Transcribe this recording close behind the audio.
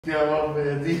Yo,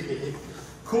 man,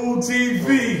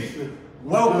 KoolTV.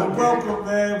 Welcome,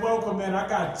 man. I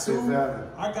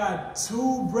got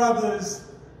two brothers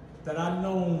that I've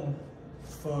known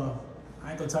for, I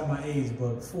ain't gonna tell my age,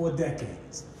 but 4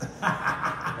 decades.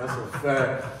 That's a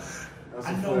fact.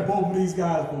 I know both of these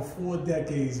guys for 4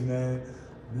 decades, man.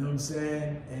 You know what I'm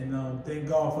saying? And thank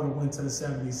God for the winter of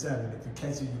 '77. If you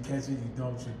catch it, you catch it. You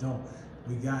don't, you don't.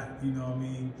 We got, you know what I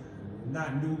mean?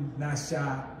 Not new, not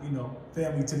shy, you know,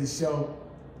 family to the show.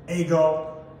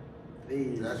 Ego.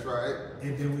 That's right.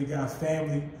 And then we got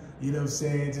family, you know what I'm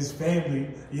saying? Just family,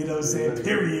 you know what I'm saying?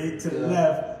 Period, to the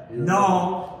left.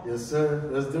 No. Yes, sir.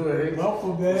 Let's do it.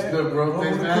 Welcome, man. What's good, bro?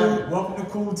 Thanks for having me. Welcome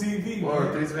to KoolTV,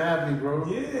 man. Thanks for having me, bro.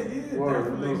 Yeah, Word.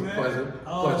 definitely, man. Pleasure.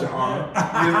 Oh, Pleasure, honor.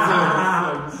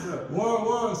 Yes, sir.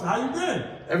 Word. So how you been?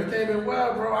 Everything been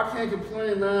well, bro. I can't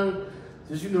complain, man.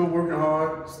 Just, you know, working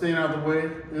hard, staying out the way.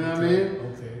 You know what I mean?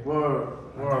 Okay. Word.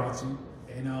 I got you.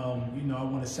 And, you know, I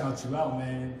want to shout you out,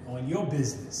 man, on your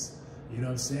business. You know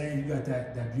what I'm saying? You got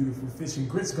that beautiful fish and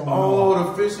grits going on. Oh,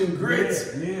 the fish and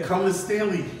grits. Yeah. Come to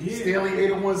Stanley. Yeah. Stanley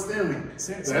 801 Stanley. That's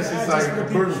just like a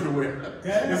virtual way.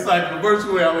 Okay. It's like a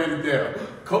virtual way I laid it down.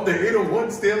 Come to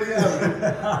 801 Stanley Avenue.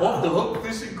 Off the hook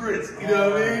fish and grits. You know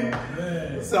what I mean?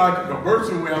 Man. It's like a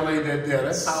virtual way I laid that down.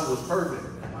 That's how it was perfect.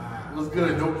 Wow. It was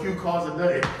good. No cue cards or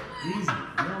nothing. Easy.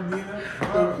 You don't need them.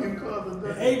 No cue cards or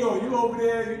nothing. Ego, you over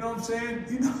there, you know what I'm saying?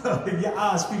 You know, your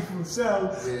eyes speak for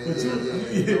themselves. Yeah.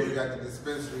 You know, we got the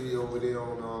dispensary over there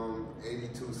on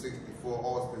 8264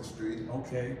 Austin Street.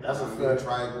 Okay. That's a fact.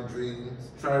 Triangle Dreams.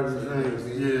 Triangle Dreams,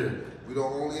 yeah. We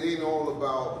don't only, it ain't all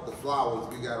about the flowers.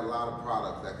 We got a lot of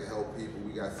products that can help people.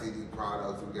 We got CD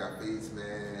products, we got face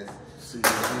masks,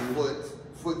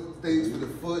 foot things for the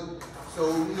foot. So,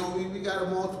 you know, we got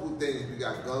multiple things. We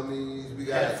got gummies, we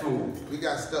got food. We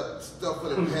got stuff for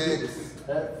the pants.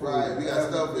 Right, we got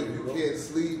stuff if you can't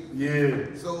sleep. Yeah.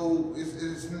 So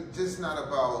it's just not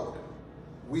about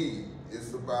weed.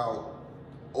 It's about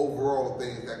overall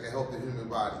things that can help the human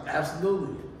body.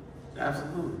 Absolutely.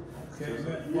 Absolutely. Okay,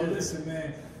 man. Well, listen,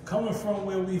 man. Coming from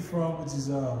where we from, which is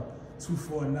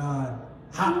 249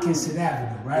 Hopkinson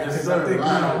Avenue, right? Yes, I think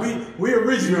we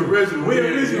original. We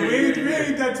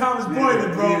ain't that Thomas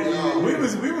Boylan, bro. Yeah.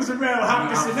 We was around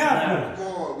Hopkinson Avenue. Come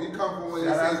on, we come from where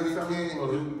they say we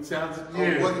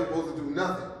wasn't supposed to do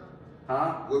nothing.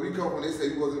 Huh? Where we come from, they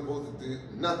say we wasn't supposed to do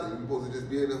nothing. We supposed to just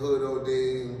be in the hood all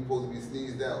day and we supposed to be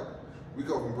sneezed out. We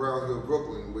come from Brownsville,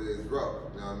 Brooklyn, where it's rough.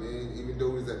 You know what I mean? Even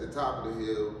though we was at the top of the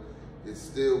hill, it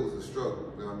still was a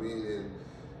struggle. You know what I mean? And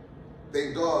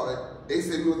thank God, they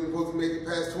said we wasn't supposed to make it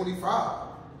past 25.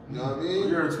 You know what I mean?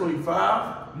 You're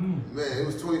 25? Man, it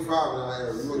was 25 in our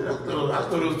era. I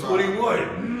thought it was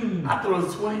 21. I thought it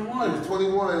was 21. It was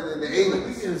 21 in the 80s.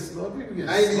 People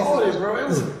getting slaughtered, bro. It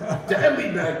was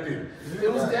deadly back then.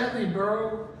 It was deadly,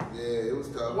 bro. Yeah, it was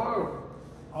tough. Whoa.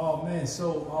 Oh man,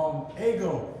 so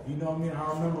Ego, you know what I mean?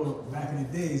 I remember back in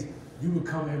the days, you would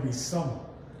come every summer.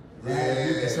 Right?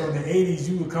 Yeah. So in the 80s,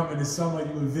 you would come in the summer,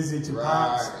 you would visit your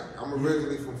pops. I'm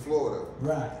originally from Florida.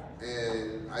 Right.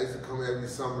 And I used to come every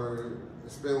summer,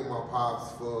 spend with my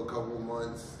pops for a couple of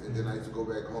months, and then I used to go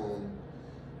back home.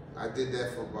 I did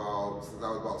that for since I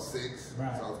was about 6.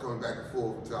 Right. So I was coming back and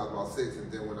forth until I was about 6,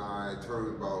 and then when I turned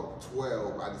about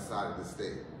 12, I decided to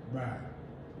stay. Right.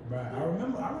 I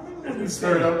remember when you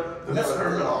stayed.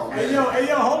 Turn up. Hey yo,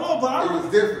 hold on, but it was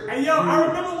different. Hey yo, I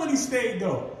remember when he stayed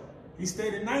though. He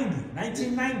stayed in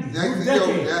 1990.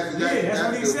 That's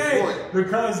what he said. Point.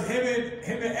 Because him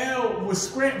and L was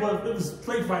scrambling. Well, it was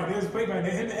play fight. Him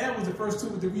and L was the first two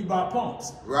with the Reebok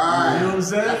pumps. Right. You know what I'm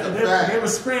saying? That's they were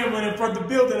scrambling in front of the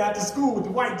building after school with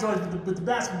the white joints with the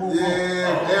basketball ball.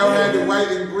 L had the white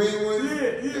and green ones.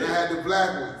 And I had the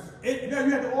black ones. You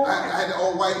had the all white. I had the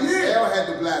all white. L had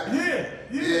the black ones.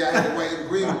 Yeah, I had the white and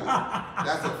green ones.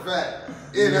 That's a fact.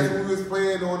 Yeah, that's when we was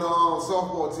playing on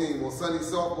softball team, on Sunday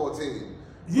softball team.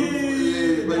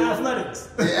 The athletics.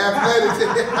 The athletics.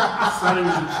 Sonny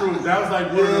was the truth. That was like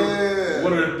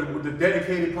one of the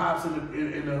dedicated pops in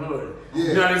the hood. Yeah.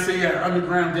 You know how they say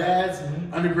underground dads?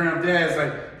 Underground dads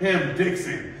like him,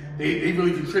 Dixon. They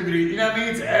really contributed, you know what I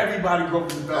mean, to everybody growing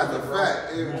up in the development. That's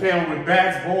a fact. Came with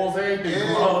bats, balls,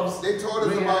 anything, gloves. They taught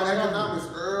us about economics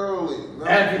early.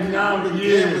 Economics,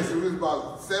 It was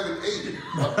about 7, 8.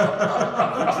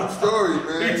 True story,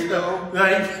 man. You know?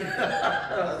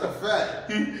 That's a fact.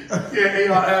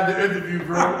 Yeah, AR had the interview,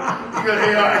 bro. You got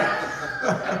AR.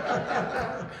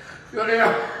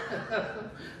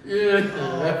 Yeah.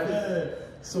 Oh, man.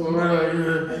 So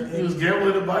he was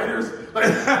gambling the biters.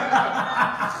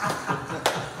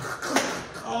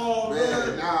 Oh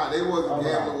man. Nah, they wasn't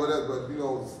gambling with us, but you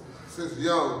know, since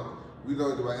young, We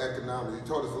learned about economics. He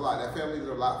taught us a lot. That family did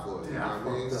a lot for us. Yeah, you know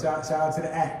what I mean? Shout out to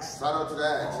the Axe. Shout out to the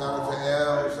Axe. Shout out to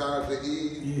L. Shout out to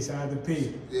E. Yeah, shout out to P.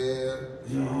 Yeah.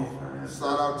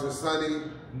 Shout out to Sonny.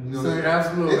 You know,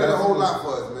 absolutely. They did a whole lot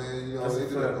for us, man. You know, That's they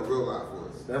did a real lot for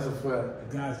us. That's a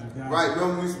fact. Got you. Right,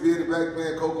 remember we used to be in the back,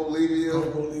 man, Coco Levio?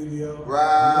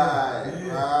 Right.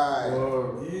 Right.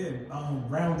 Yeah,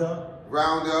 Roundup.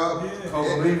 Roundup. Yeah.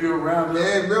 Coco Levio, Roundup.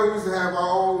 Yeah, remember we used to have our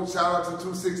own, shout out to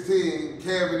 216,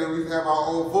 Kevin, and we used to have our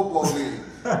own football league.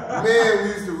 Man, we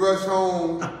used to rush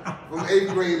home from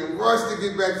 8th grade and rush to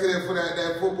get back to that for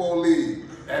that football league.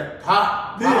 That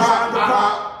Pop.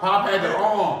 Pop had the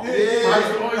arm. Yeah. They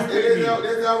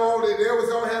was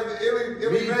all have the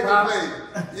Illy Pop. play.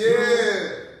 Yeah.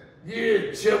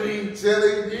 Yeah, Chili.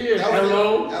 Yeah.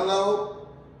 Hello.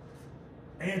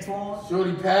 Antoine.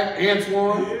 Shorty Pack.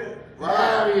 Antoine. Yeah.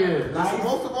 Right. Yeah.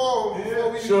 Most of all, before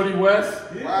we Shorty West.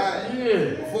 Right.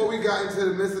 Yeah. Before we got into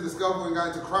the midst of the scuffle and got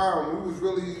into crime, we was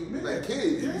really like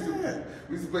kids. Yeah.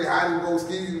 We used to play hide and go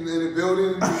skis in the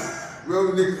building.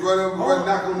 Real niggas run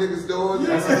knock on niggas' doors.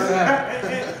 That's a fact.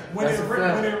 When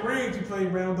it rained, you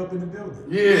played Roundup in the building.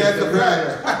 Yeah, that's a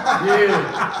fact.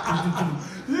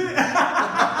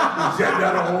 Checked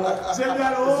out a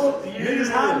hole. Niggas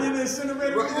hiding in the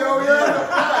incinerator. Yo, that's a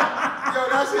fact. Yo,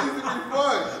 that shit used to be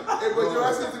fun. But yo,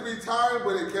 that shit used to be tiring,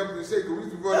 but it kept us in shape. We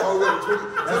used to run all the way to 20.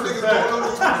 Some niggas going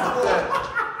over 24.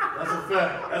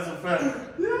 That's a fact.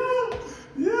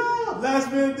 Yeah. Last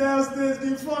man downstairs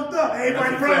getting fucked up.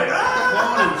 Everybody running.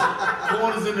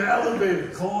 Corners in the elevator.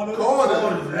 Corners.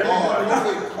 Everybody.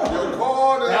 Your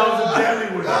corner. That was a deadly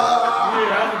one. Yeah,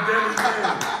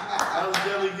 that was a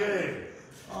deadly game.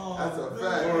 That's a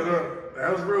fact. That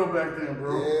was real back then,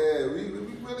 bro. Yeah, we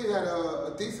really had a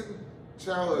decent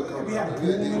childhood coming We had up. a pool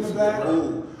in the back.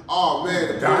 Oh man,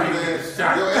 the pool,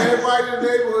 man. Yo, everybody in the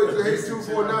neighborhood hate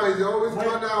 249. You always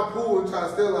run down pool and try to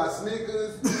steal our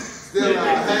sneakers, steal our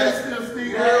hats.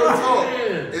 Real talk.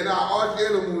 And our arch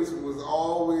enemies was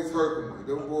always Herkimer.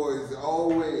 Them boys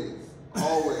always.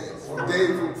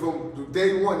 From day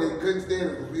one, they couldn't stand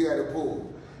us because we had a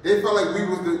pool. They felt like we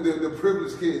was the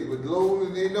privileged kids, but little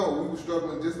did they know we were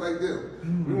struggling just like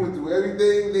them. We went through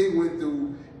everything they went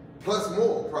through, plus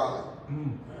more probably.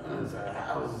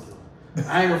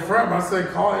 I ain't gonna front. I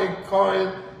said call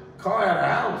out a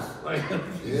house. Like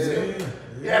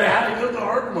yeah, they had to go to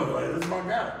Herkimer. Like this is my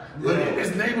guy. But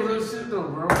it's neighborhood shit though,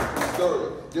 bro.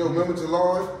 Yo, remember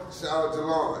Jalon? Shout out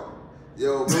Jalon.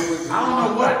 Yo, remember I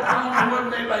don't know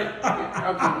what they like.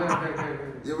 Okay.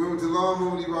 You remember Jalon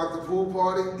when he rocked the pool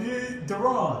party? Yeah,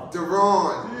 Deron.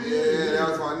 Yeah, that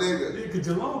was my nigga. Yeah, cause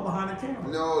Jalon behind the camera.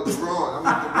 No, Deron.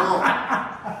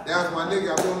 That was my nigga.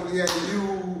 I remember he had the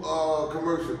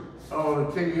commercial. Oh,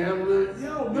 the King Hamlet?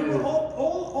 Yo, remember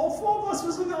all four of us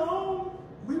was in the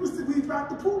we rocked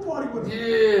the pool party with him.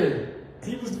 Yeah.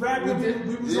 He was rapping.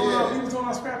 We was on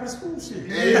our scrapping school shit.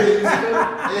 And he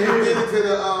did it to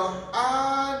the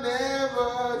I never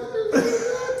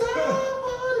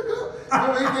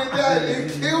he did that.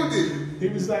 He killed it. He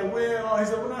was like, he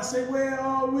said, when I say where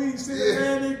are we? He said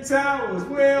Atlantic Towers.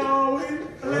 Where are we?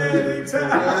 Atlantic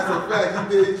Towers. That's a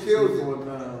fact. He killed it.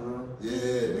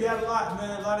 Yeah. We had a lot,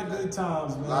 man. A lot of good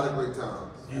times, man. A lot of great times.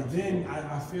 And then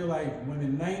I feel like when the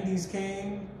 90s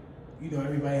came,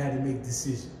 everybody had to make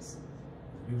decisions.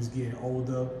 We was getting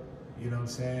older, you know what I'm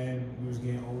saying? We was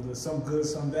getting older. Some good,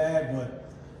 some bad,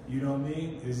 but you know what I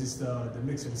mean? It was just the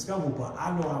mix of the scuffle. But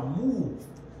I know I moved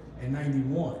in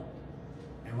 91.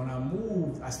 And when I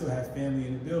moved, I still had family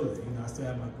in the building. I still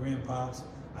had my grandpops.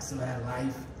 I still had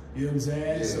life. You know what I'm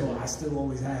saying? Yeah. So I still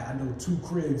always had, 2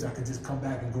 cribs I could just come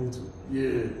back and go to. Yeah.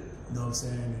 You know what I'm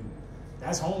saying? And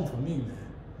that's home for me, man.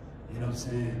 You know what I'm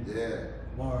saying? Yeah.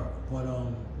 But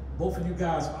both of you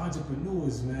guys are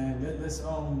entrepreneurs, man. Let's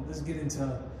get into,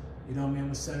 I'm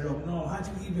gonna set it up. No, how'd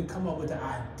you even come up with the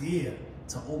idea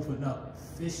to open up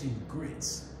Fish and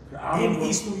Grits in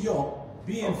East New York,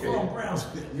 being from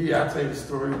Brownsville? Yeah, I'll tell you the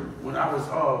story. When I was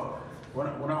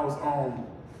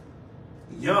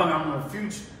young, I'm a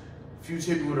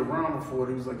Future hit me with a round before.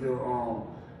 He was like, yo,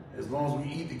 as long as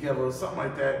we eat together or something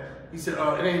like that. He said,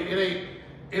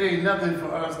 it ain't nothing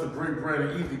for us to break bread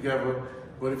and eat together,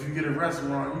 but if you get a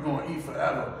restaurant, you're gonna eat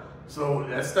forever. So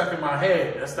that stuck in my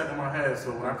head. So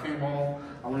when I came home,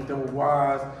 I went there with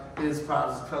Wise, his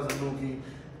pops, his cousin Lukey,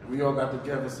 and we all got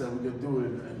together and said we could do it,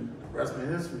 and the rest of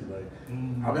history. Like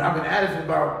I've been at it for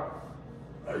about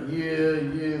a year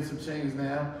and some change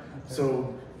now. Okay.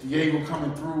 So Diego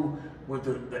coming through with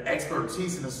the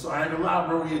expertise and I ain't gonna lie,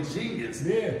 bro, he's a genius.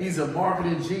 Yeah. He's a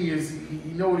marketing genius.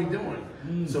 He know what he's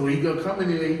doing. So he gonna come in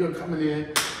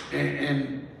there,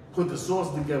 and put the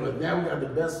sauce together. Now we got the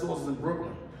best sauces in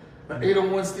Brooklyn.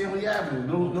 801 Stanley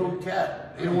Avenue. No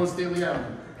cap. 801 Stanley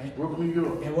Avenue. Brooklyn, New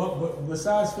York. And what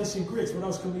besides fish and grits, what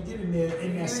else can we get in there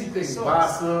in that secret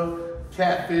sauce? Pasta,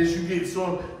 catfish. You get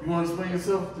sauce. You want to explain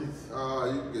yourself? You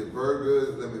can get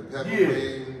burgers, lemon pepper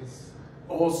wings.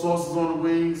 All sauces on the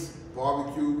wings.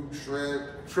 Barbecue,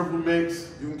 shrimp. Triple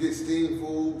mix. You can get steamed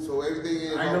food. So everything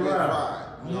is about being fried.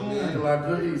 You know what I mean? I ain't gonna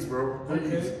lie. Good eats, bro.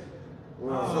 Good eats.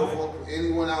 So for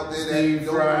anyone out there that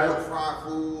don't want fried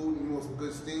food, you want some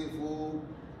good steamed food,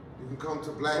 you can come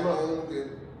to Black Owned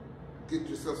and get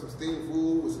yourself some steamed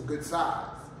food with some good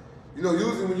sides. You know,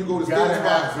 usually when you go to steam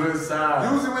spots,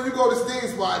 usually when you go to steam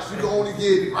spots, you can only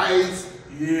get rice,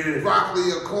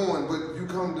 broccoli, or corn. But you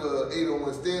come to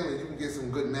 801 Stanley, you can get some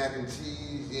good mac and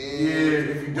cheese.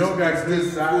 If you don't got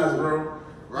good sides, bro, you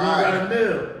don't got a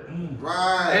meal.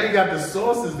 Right. And he got the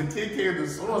sauces, the Kit Kat, the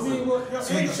sauces. I mean,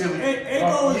 sweet chili.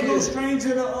 Ego is no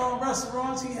stranger to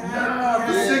restaurants. He had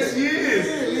for 6 years.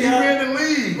 He ran the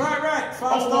league. Right.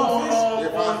 5-star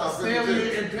fish. On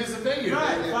Stanley in Pennsylvania.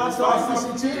 Right. 5-star fish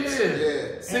and chips.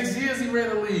 Yeah. 6 years he ran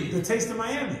the league. The Taste of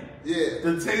Miami. Yeah.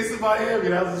 The Taste of Miami.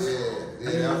 That was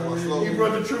that was my slogan. He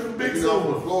brought the triple mix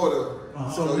over. From Florida.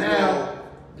 So now,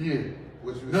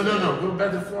 No. Go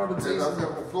back to Florida. I was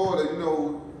from Florida, you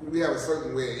know, we have a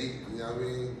certain way of eating, you know what I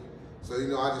mean? So, you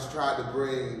know, I just tried to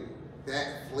bring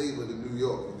that flavor to New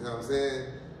York, you know what I'm saying?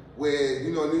 Where,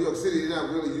 you know, New York City, they're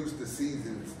not really used to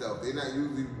seasoning stuff. They're not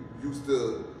usually used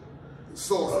to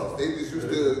sauces. They just used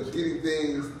to getting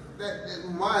things. That's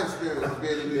my experience of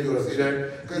being in New York City.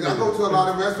 Because I go to a lot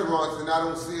of restaurants and I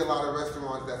don't see a lot of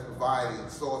restaurants that's providing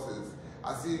sauces.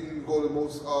 I see you go to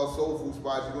most soul food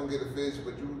spots, you're gonna get a fish,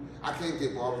 but I can't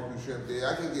get barbecue shrimp there.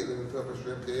 I can't get lemon pepper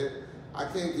shrimp there. I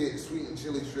can't get sweet and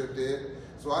chili shrimp there.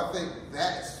 So I think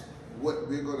that's what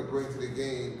we're gonna bring to the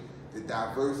game, the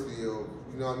diversity of,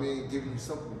 you know what I mean, giving you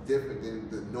something different than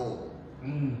the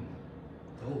norm.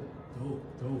 Dope.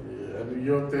 Yeah, that New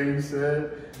York thing he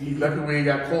said, he's lucky we ain't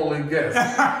got calling guests. He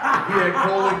had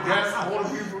calling guests, all the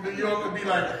people from New York would be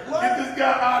like, get this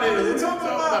guy out of here. What are you talking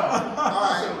about? All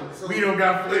right, so we don't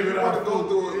got flavored out. Go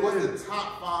through it. What's the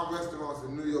top 5 restaurants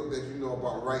in New York that you know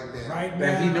about right now?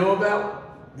 That he know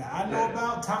about? Now I know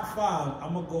about top 5.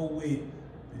 I'm gonna go with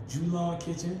the Julon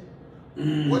Kitchen.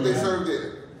 What they serve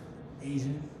there?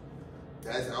 Asian.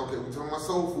 That's okay. We talking about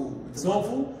soul food. Soul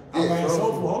food? Yeah, all right,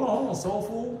 soul food. Hold on. Soul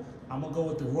food. I'm gonna go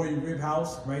with the Royal Rib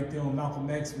House right there on Malcolm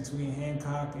X between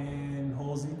Hancock and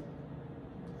Halsey.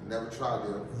 Never tried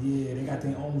them. Yeah, they got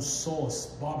their own sauce,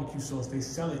 barbecue sauce. They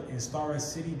sell it in Star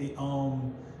City. They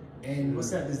and what's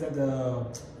that? Is that the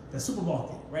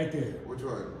supermarket right there? Which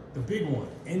one? The big one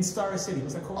in Star City.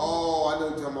 What's that called? Oh, I know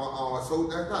what you're talking about. So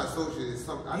that's not associated. It's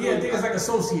something. I think it's like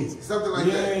associates. Something like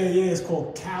that. Yeah. It's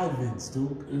called Calvin's,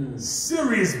 dude.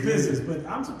 Serious business, but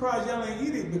I'm surprised y'all ain't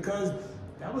eat it because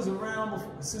that was around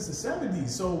since the 70s.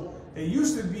 So it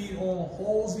used to be on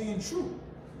Halsey and True.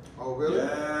 Oh, really?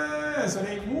 Yeah. So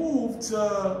they moved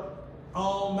to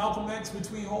Malcolm X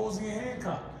between Halsey and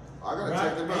Hancock. I gotta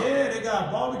check them out. Yeah, they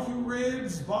got barbecue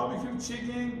ribs, barbecue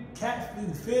chicken,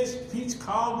 catfish, peach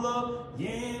cobbler,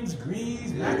 yams,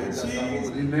 greens, mac and cheese.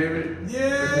 You name it?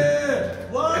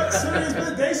 Yeah. What? Serious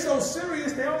business. They so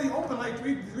serious, they only open like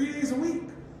three days a week.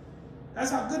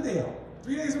 That's how good they are.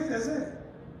 3 days a week, that's it.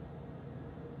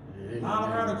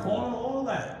 Line around the corner, all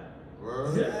that.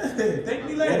 Word. Yeah. Thank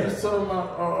me later. What was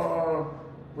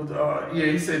talking about?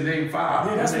 He said name 5.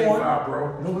 Yeah, that's name one. 5,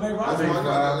 bro. No, name 5.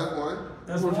 That's one.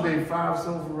 That's what you one. name 5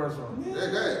 soul food restaurants. Yeah,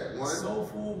 good. One. Soul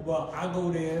food, but I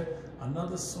go there.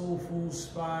 Another soul food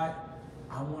spot,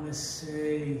 I want to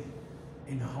say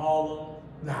in Harlem.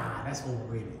 Nah, that's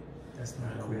overrated. That's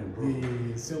not cool.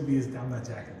 Yeah. Sylvia's, I'm not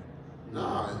jacking it.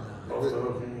 Nah. Off the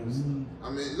hook. I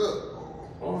mean, look.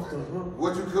 Off the hook.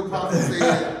 What you could possibly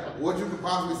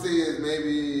say is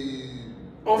maybe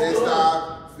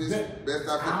Best-Eye fish.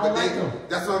 But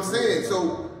that's what I'm saying.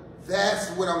 So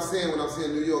that's what I'm saying when I'm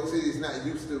saying New York City is not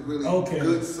used to really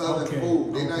good Southern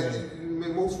food. They're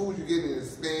not. Most food you get in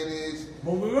Spanish.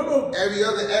 But remember, every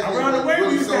other ethnic around the way really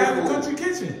we used to have a country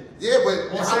kitchen. Yeah,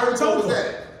 but how long ago was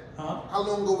that? Huh? How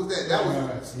long ago was that? That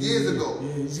was years ago.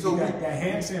 Yeah, so that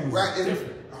ham sandwich. Right, and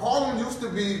Harlem used to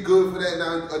be good for that.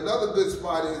 Now another good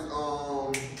spot is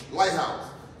Lighthouse.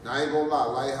 Now I ain't gonna lie,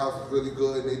 Lighthouse is really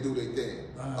good. They do their thing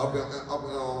up in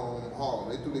Harlem.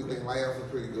 They do their thing. Lighthouse is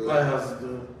pretty good. Lighthouse is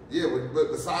good. Yeah,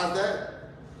 but besides that,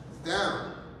 it's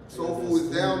down. Soul food is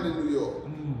down in New York.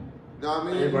 Know what I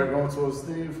mean? Everybody going to a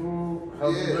steam food,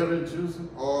 healthy living, juicing.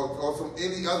 Or some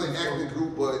any other ethnic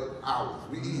group but ours.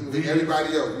 We eating with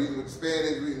everybody else. We eating with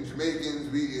Spanish, we eating Jamaicans,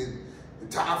 we eating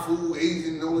Thai food,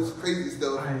 Asian, all this crazy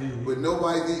stuff. But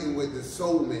nobody's eating with the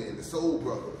soul man, the soul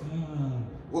brother.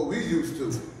 what we used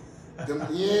to. Them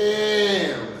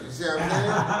yams, you see what I'm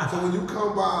saying? So when you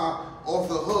come by off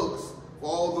the hooks, for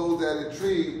all those that are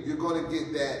intrigued, you're gonna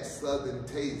get that southern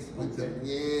taste with the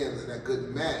yams and that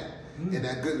good mac and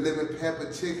that good lemon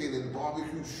pepper chicken and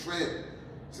barbecue shrimp.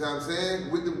 See what I'm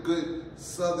saying? With them good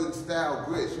southern style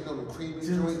grits, you know, the creamy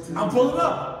joints. I'm pulling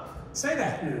up. Say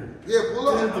that. Yeah, pull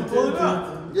up. I'm pulling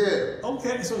up. Yeah.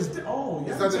 Okay, so it's it's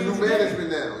under new management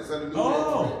now. It's under new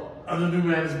management. Under new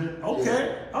management.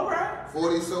 Okay, all right.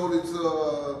 40 sold it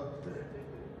to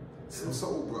some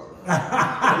soul brother.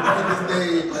 His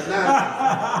name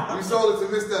Anonymous. We sold it to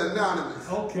Mr. Anonymous.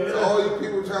 Okay. So all you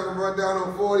people trying to run down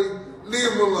on 40,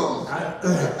 leave him alone. I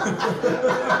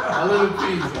live in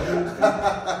peace.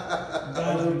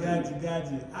 Got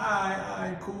you. All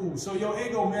right, cool. So, yo,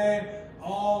 Ego, man,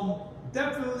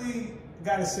 definitely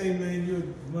gotta say, man, you're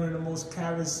one of the most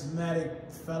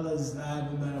charismatic fellas I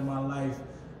ever met in my life.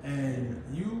 And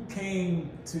you came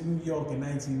to New York in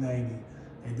 1990,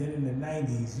 and then in the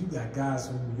 90s, you got guys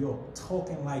from New York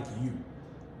talking like you.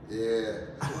 Yeah.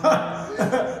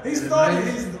 He started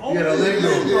his own still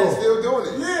doing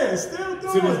it. Yeah, still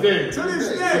doing it. To this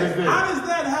day. How does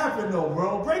that happen, though,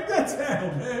 bro? Break that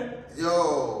down, man.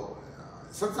 Yo,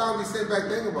 sometimes we sit back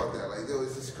thinking about that. Like, yo,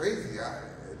 it's just crazy.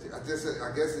 I guess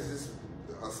it's just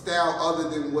a style other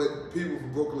than what people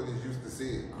from Brooklyn is used to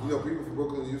seeing. You know, people from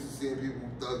Brooklyn are used to seeing people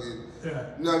thugging.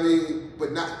 Yeah. You know what I mean?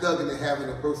 But not thugging and having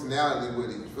a personality with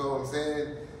it. You feel what I'm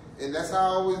saying? And that's how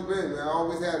I always been, man. I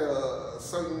always had a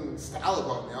certain style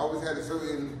about me. I always had a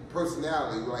certain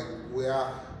personality, like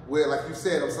where like you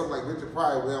said, I'm something like Richard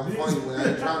Pryor, where I'm funny when I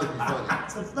ain't trying to be funny.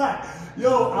 That's a fact.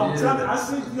 Yo, I'm telling you, I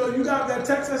sent you got that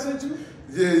text I sent you?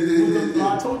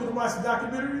 Yeah. I told you to watch the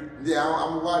documentary? Yeah,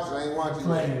 I'm gonna watch it. I ain't watching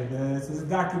it. Man. It's a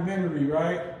documentary,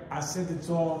 right? I sent it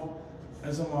to him.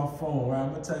 That's on my phone, right?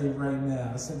 I'm gonna tell you right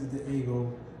now. I sent it to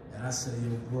Ego, and I said,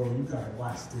 yo, bro, you gotta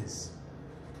watch this.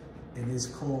 And it's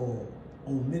called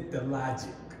Omit the Logic.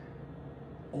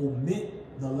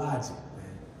 Omit the Logic,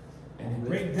 man. And it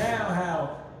break down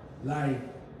how, like,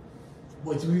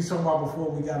 what you was talking about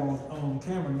before we got on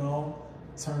camera,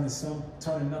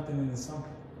 turning nothing into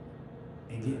something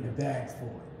and getting a bag for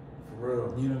it. For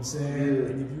real. You know what I'm saying? Yeah.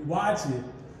 And if you watch it,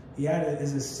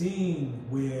 there's a scene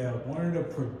where one of the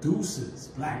producers,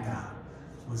 black guy,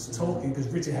 was talking because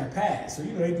Richard had passed. So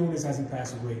you know they doing this as he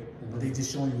passed away, but they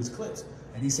just showing you his clips.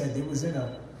 And he said it was in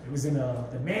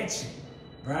the mansion,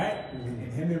 right?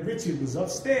 And him and Richard was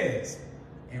upstairs,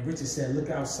 and Richard said, "Look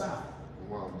outside."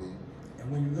 Wow, D. And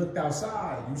when you looked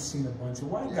outside, you seen a bunch of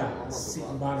white guys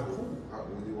sitting by the pool.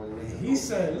 And he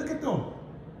said, "Look at them.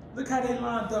 Look how they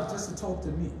lined up just to talk to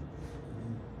me.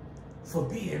 For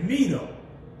being me though,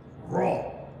 raw."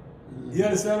 You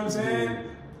understand what I'm saying?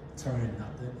 Turning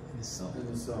nothing into something.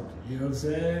 You know what I'm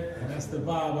saying? And that's the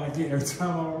vibe I get every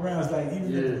time I'm around. It's like,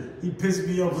 even if he pissed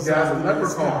me off. He's a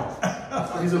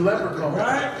leprechaun. He's a leprechaun.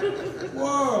 Right?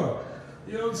 Whoa.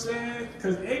 You know what I'm saying?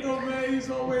 Because Ego, man, he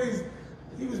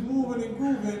was moving and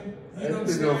grooving. You know what I'm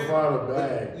saying? Gonna find a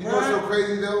bag. You know what's so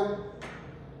crazy though?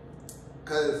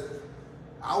 Because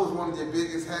I was one of your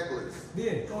biggest hecklers.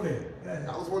 Yeah, go there.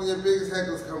 I was one of your biggest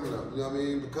hecklers coming up. You know what I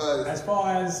mean? Because as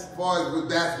far as with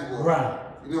basketball, right?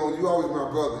 You know, you always my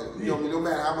brother. You know what I mean? No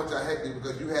matter how much I heckle you,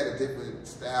 because you had a different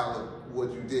style of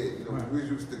what you did. You know, we was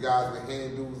used to guys with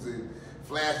handles and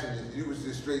flashing it. You was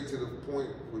just straight to the point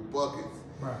with buckets.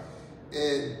 Right.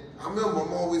 And I remember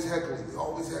I'm always heckling. Yo,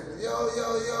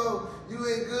 you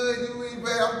ain't good, you ain't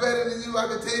bad, I'm better than you, I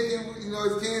can take you. You know,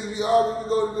 as kids, we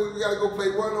argue, we gotta go play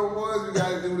one-on-ones, we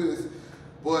gotta do this.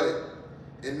 But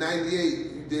in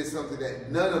 98, you did something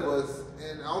that none of us,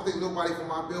 and I don't think nobody from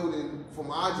our building,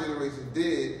 from our generation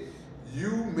did.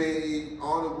 You made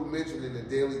honorable mention in the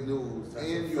Daily News,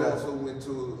 and you also went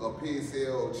to a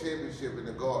PSL championship in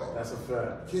the Garden. That's a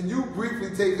fact. Can you briefly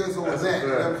take us on that?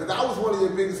 Because I was one of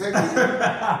your biggest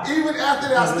hecklers. Even after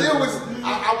that,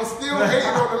 I was still hating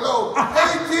on the low.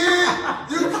 Hey kid,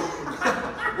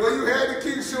 you had to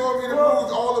keep showing me the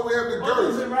moves all the way up to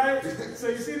girth. Right? So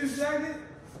you see this jacket?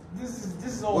 This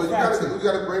is all. Well, you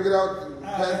gotta bring it out.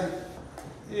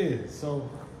 Yeah. So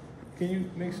can you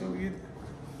make sure we get?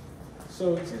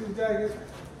 So you see this jacket,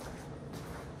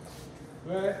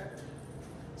 right?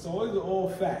 So these are all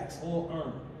facts, all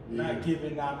earned, not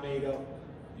given, not made up.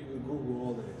 You can Google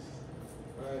all of this,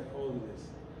 right? All of this.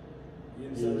 You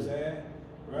understand what I'm saying?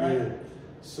 Right? Yeah.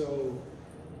 So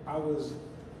I was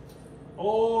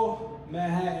all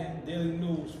Manhattan Daily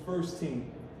News first team,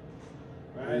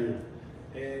 right?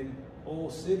 Yeah. And all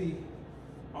city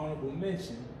honorable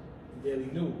mention Daily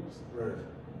News, right?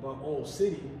 But all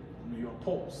city New York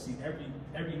Post. See,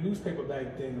 every newspaper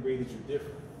back then rated you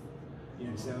different. You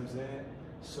understand what I'm saying?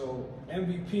 So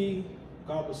MVP,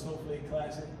 Garbage Snowflake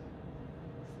Classic.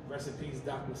 Rest in peace,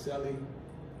 Doc Maselli.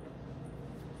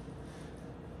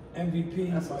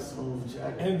 MVP,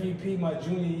 MVP my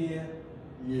junior year.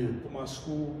 Yeah. For my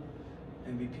school.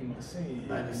 MVP my senior year.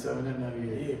 97 and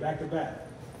 98. Yeah, back to back.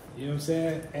 You know what I'm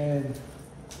saying? And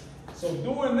so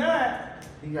doing that,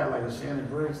 he got like a Shannon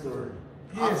Bragg story.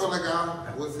 Yeah. I feel like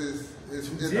I was his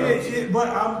but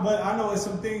I know it's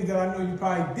some things that I know you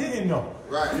probably didn't know.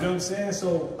 Right. You know what I'm saying?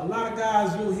 So a lot of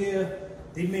guys you'll hear,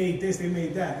 they made this, they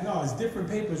made that. No, it's different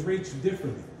papers rate you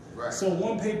differently. Right. So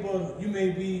one paper you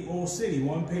may be All City,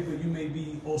 one paper you may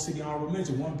be All City Honorable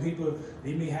Mention, one paper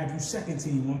they may have you second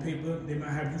team, one paper they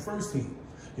might have you first team.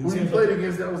 You know what you played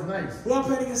against that was nice. Who I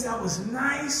played against that was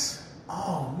nice.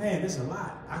 Oh man, there's a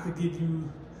lot. I could give you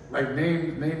like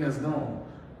name that's known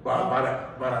by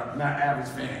the not average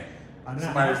fan.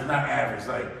 Somebody that's not average.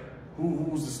 Like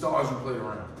who's the stars you played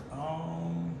around?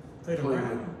 Played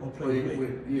around or played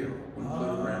with? Yeah, when you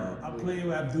played around. I played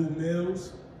with Abdul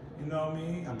Mills. You know what I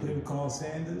mean? I played with Carl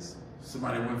Sanders.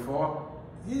 Somebody went far?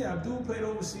 Yeah, Abdul played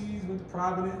overseas with the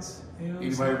Providence. You know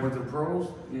anybody went to the pros?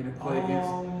 You didn't play against?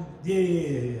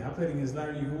 Yeah. I played against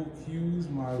Larry Hughes,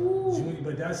 my junior,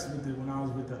 but that's when I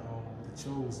was with the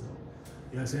Chos though.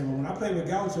 You know what I'm saying? But when I played with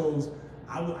Gauchos,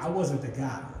 I wasn't the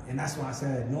guy. And that's why I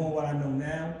said, knowing what I know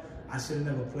now, I should have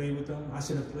never played with them. I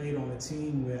should have played on a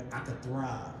team where I could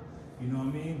thrive. You know what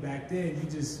I mean? Back then,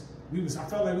 I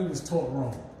felt like we was taught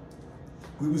wrong.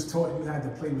 We was taught you had to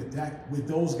play with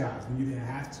those guys when you didn't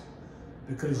have to.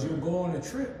 Because you'll go on a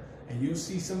trip and you'll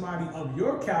see somebody of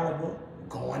your caliber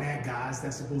going at guys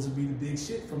that's supposed to be the big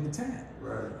shit from the town.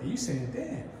 Right. And you saying,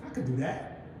 damn, I could do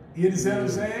that. You understand what I'm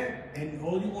saying? And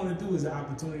all you want to do is an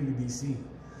opportunity to be seen.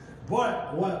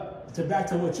 But back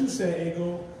to what you said,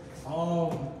 Ego,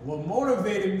 what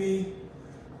motivated me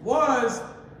was,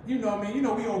 you know what I mean, you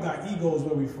know we all got egos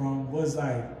where we from, was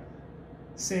like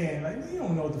saying, like, you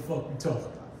don't know what the fuck you talking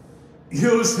about. You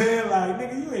know what I'm saying? Like,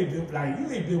 nigga, you ain't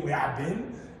been where I've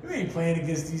been. You ain't playing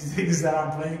against these niggas that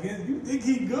I'm playing against. You think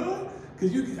he good?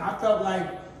 Cause I felt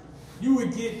like you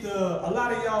would get a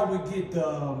lot of y'all would get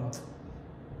the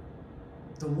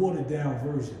watered down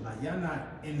version. Like y'all not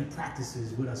in the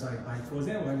practices with us. Like for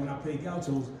example, like when I played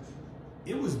Gauchos,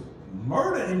 it was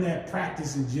murder in that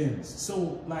practice in gyms.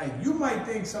 So like you might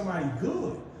think somebody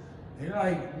good. And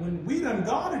like when we done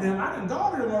guarded him, I done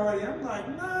guarded him already. I'm like,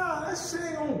 nah, that shit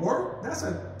ain't gonna work.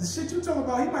 The shit you talking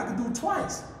about, he might could do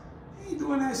twice. He ain't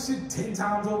doing that shit 10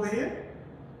 times over here.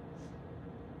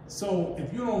 So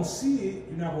if you don't see it,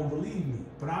 you're not gonna believe me.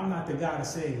 But I'm not the guy to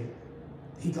say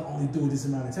he can only do it this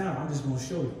amount of time. I'm just gonna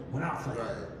show you when I play. Right.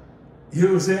 You know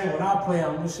what I'm saying? When I play,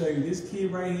 I'm gonna show you this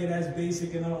kid right here that's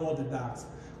basic and unorthodox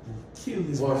will kill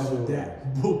this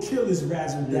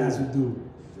razzle dazzle dude.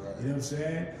 Right. You know what I'm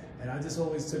saying? And I just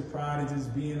always took pride in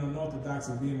just being unorthodox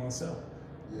and being myself.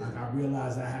 Yeah. Like I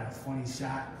realized I had a funny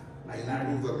shot. Like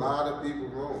and you proved a lot of people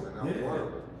wrong, and I'm one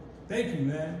of them. Thank you,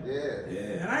 man. Yeah. Yeah.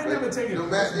 And I ain't never taken it.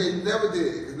 You never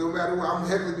did. Because no matter what, I'm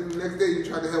heckling you the next day, you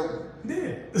tried to help me.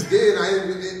 Yeah. Then I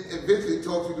eventually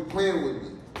talked you to playing with me.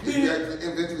 You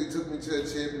eventually took me to a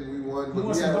chip and we won. But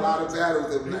we had a lot of battles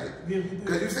that night.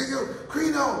 Because you said, yo,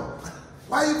 Creno,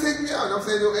 why you take me out? And I'm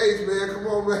saying, yo, H, man, come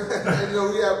on, man. And, you know,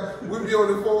 we'd be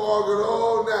on the phone arguing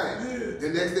all night. Yeah. The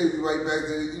next day, we right back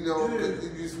to, you know,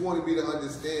 you just wanted me to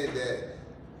understand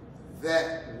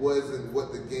that wasn't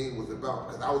what the game was about.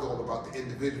 Because I was all about the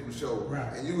individual show.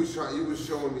 Right. And you was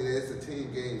showing me that it's a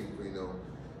team game, you know.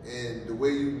 And the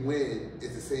way you win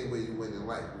is the same way you win in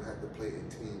life. You have to play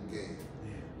a team game.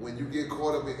 Yeah. When you get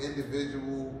caught up in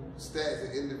individual stats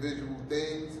and individual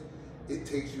things, it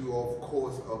takes you off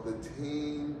course of the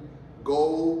team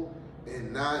goal,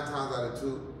 and 9 times out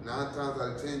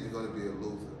of 10, you're going to be a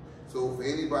loser. So for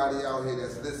anybody out here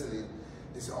that's listening,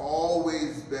 it's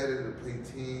always better to play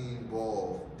team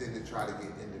ball than to try to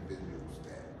get individual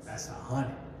stats. That's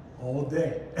 100 all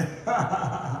day.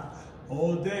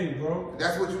 All day, bro. And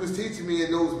that's what you was teaching me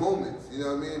in those moments, you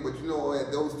know what I mean? But you know, at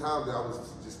those times I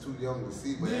was just too young to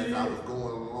see, but as I was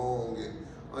going along and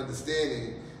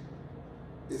understanding,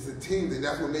 it's a team, and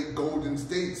that's what makes Golden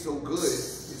State so good.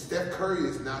 Steph Curry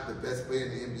is not the best player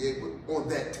in the NBA, but on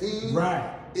that team,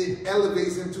 right, it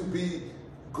elevates him to be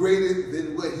greater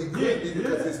than what he could be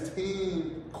because his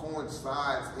team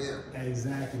coincides him.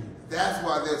 Exactly. That's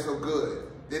why they're so good.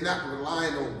 They're not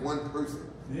relying on one person.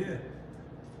 Yeah.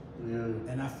 Yeah.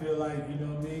 And I feel like, you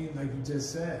know what I mean, like you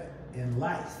just said, in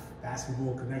life,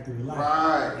 basketball connected to life.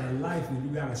 Right. In life, when you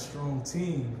got a strong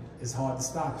team, it's hard to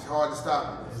stop it. It's hard to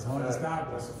stop it. It's hard to stop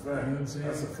it. That's a fact. You know what I'm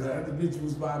saying? Because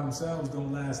individuals by themselves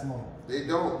don't last long. They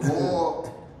don't.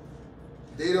 Or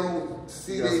they don't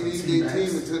see they need their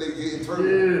team until they get in turmoil.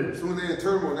 Yeah. As soon as they're in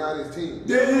turmoil, now it's team.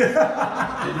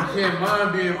 Yeah. And you can't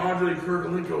mind being Andre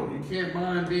Kirklinko. You can't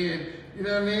mind being, you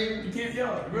know what I mean? You can't,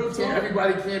 real talk.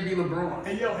 Everybody can't be LeBron.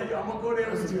 Hey, yo, I'm gonna go there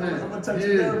with you. I'm gonna touch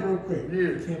you there real quick. Yeah.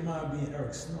 You can't mind being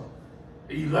Eric Snow.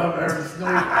 You love Eric Snow.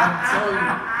 I'm telling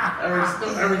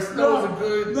you, Eric Snow is a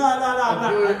good,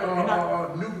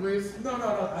 nucleus. No.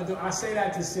 I say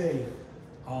that to say,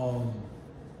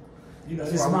 you know,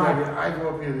 this is I go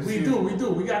up here to we do.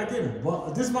 We gotta give him.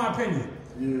 But this is my opinion.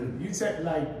 Yeah. You take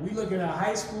we looking at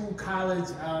high school, college,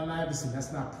 Allen Iverson.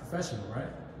 That's not professional,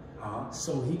 right?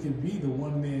 So he could be the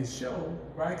one-man show,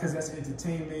 right? Because that's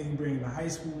entertainment. He bringing the high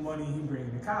school money. He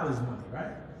bringing the college money,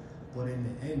 right? But in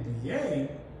the NBA,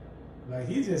 like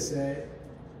he just said,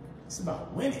 it's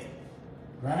about winning,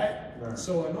 right?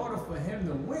 So in order for him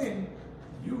to win,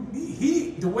 you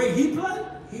need the way he played,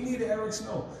 he needed Eric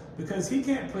Snow because he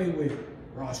can't play with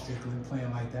Ross Strickland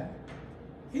playing like that.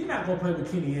 He's not gonna play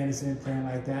with Kenny Anderson playing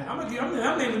like that. I'm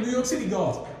naming New York City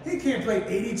guards. He can't play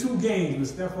 82 games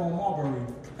with Stephon Marbury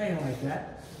playing like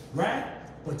that, right?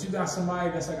 But you got somebody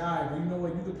that's like, all right, well, you know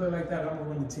what? You can play like that. I'm gonna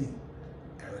run the team.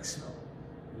 Eric Snow.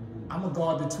 I'm gonna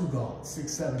guard the two guards,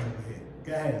 6'7" over here.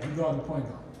 Go ahead, you guard the point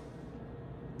guard.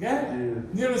 Go ahead. Yeah. You know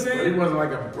what I'm saying? But he wasn't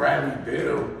like a Bradley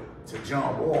Beal to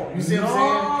John Wall. You see what I'm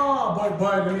saying?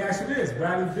 But let me ask you this.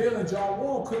 Bradley Beal and John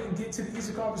Wall couldn't get to the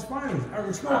Eastern Conference Finals.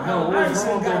 Eric Snow, Allen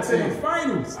Iverson got to the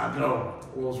finals. I know.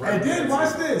 And then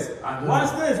watch this.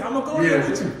 Watch this. I'm gonna go there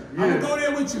with you. I'm gonna go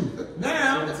there with you.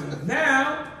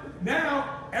 Now,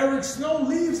 Eric Snow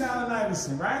leaves Allen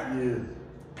Iverson, right? Yeah.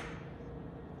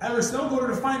 Eric Snow go to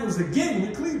the finals again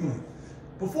with Cleveland.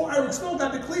 Before Eric Snow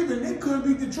got to Cleveland, they couldn't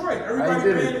beat Detroit.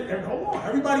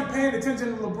 Everybody paying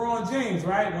attention to LeBron James,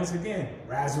 right? Once again,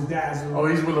 razzle dazzle. Oh,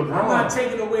 he's with LeBron. I'm not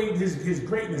taking away his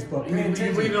greatness, but paying attention.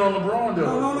 He's leaning on LeBron,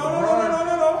 though. No,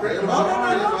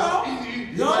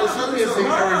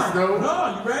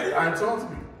 you ready? All right, talk to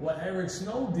me. What Eric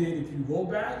Snow did, if you go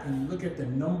back and you look at the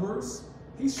numbers,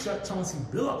 he shut Chauncey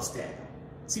Billups down.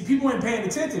 See, people ain't paying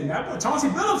attention. Chauncey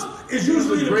Billups is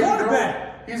usually the quarterback.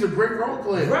 He's a great role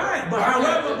player. Right, but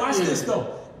however, watch this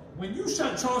though. When you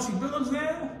shut Chauncey Billups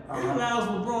down, it allows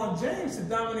LeBron James to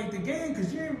dominate the game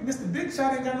because Mr. Big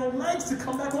Shot ain't got no legs to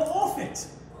come back on offense.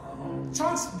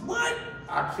 Chauncey, what?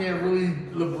 I can't really.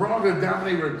 LeBron could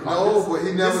dominate regardless. No, but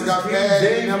he never got past.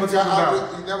 He never got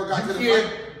to the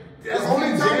finals. The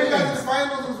only time he got to the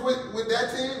finals was with that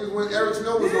team was when Eric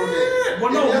Snow was on there.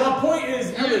 Well, no, my point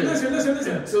is,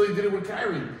 listen. Until he did it with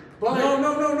Kyrie. But no,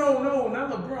 not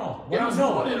LeBron.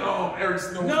 Eric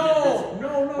Snow. No.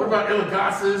 What about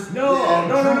Ilgauskas? No.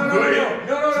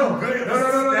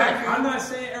 I'm not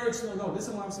saying Eric Snow. No,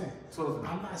 listen to what I'm saying.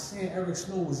 I'm not saying Eric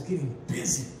Snow was getting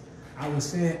busy. I was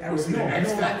saying Eric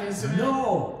Snow.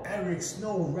 No, Eric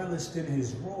Snow relished in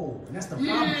his role. And that's the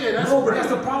problem. But that's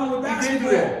the problem with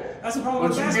basketball. That's the problem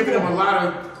with basketball. But you're giving him a lot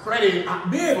of credit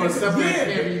for something that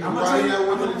can't be. I'm going to tell you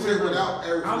what the chip without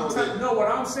Eric Snow. No,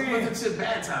 what I'm saying. He went to chip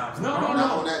bad times. No,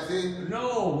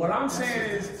 what I'm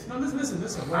saying is. No, listen.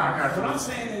 What I'm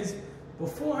saying is,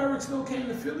 before Eric Snow came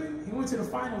to Philly, he went to the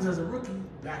finals as a rookie,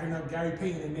 backing up Gary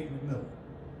Payton and Nate McMillan.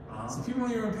 So people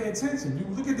don't even pay attention. You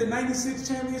look at the '96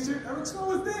 championship, Eric Snow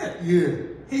was there. Yeah.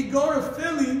 He go to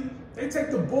Philly, they take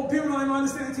the ball, people don't even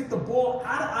understand, they take the ball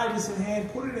out of Iverson's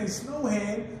hand, put it in Snow's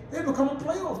hand, they become a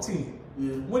playoff team.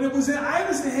 Yeah. When it was in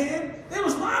Iverson's hand, it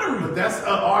was lottery. But that's an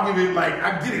argument, like,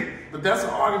 I get it, but that's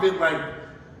an argument like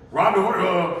Robert Horry,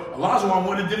 Olajuwon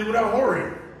wouldn't have did it without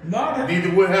Horry. No,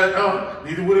 neither would have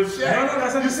Shaq. No,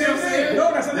 that's not the same thing.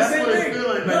 No, that's not the same thing.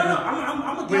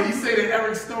 I'm when you say that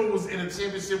Eric Snow was in a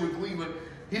championship with Cleveland,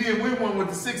 he didn't win one with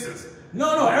the Sixers.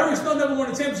 No, Eric Snow never won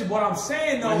a championship. What I'm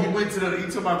saying though, he went to the. He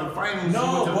talked about the finals.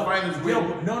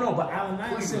 But Allen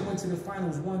Iverson went to the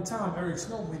finals one time. Eric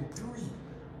Snow went 3.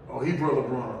 Oh, he brought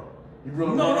LeBron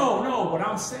up. No. What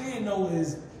I'm saying though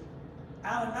is,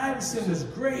 Allen Iverson was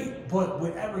great, but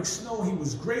with Eric Snow, he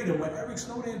was greater. When Eric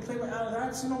Snow didn't play with Allen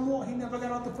Iverson no more, he never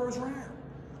got out the first round.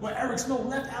 When Eric Snow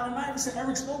left Allen Iverson,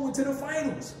 Eric Snow went to the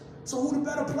finals. So who the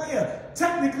better player?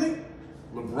 Technically,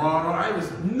 LeBron or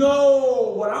Iverson?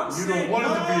 No, what I'm saying. You don't want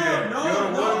him to be there. No.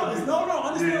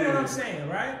 Understand what I'm saying,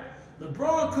 right?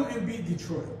 LeBron couldn't beat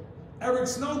Detroit. Eric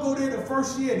Snow go there the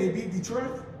first year, they beat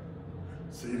Detroit.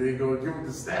 So you didn't go give him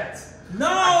the stats.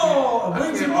 No,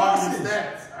 wins and losses.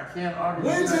 I can't argue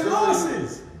wins and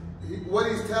losses. What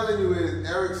he's telling you is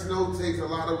Eric Snow takes a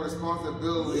lot of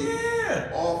responsibility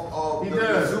off of the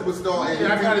superstar.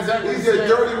 I got exactly. He's a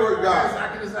dirty work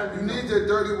guy. You need your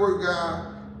dirty work guy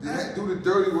do the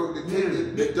dirty work to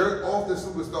take the dirt off the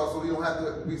superstar so he don't have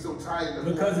to be so tired.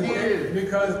 Because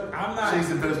I'm not chase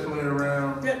the best player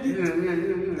around.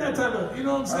 That type of, you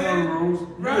know what I'm saying? I know the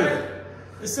rules. Right? Yeah.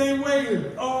 The same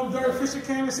way Derek Fisher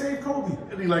came and saved Kobe.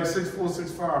 He like 6'4",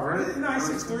 6'5", right? No, he's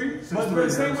 6'3". But the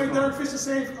same way Derek Fisher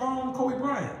saved Kobe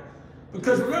Bryant.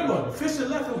 Because remember, Fisher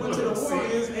left and went to the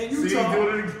Warriors and Utah.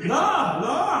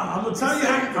 Nah, I'm gonna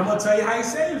tell you how he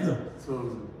saved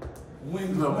them.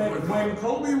 When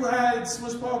Kobe had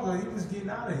Swiss Parker, he was getting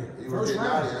out of here. First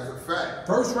round. That's a fact.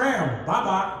 First round.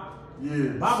 Bye-bye.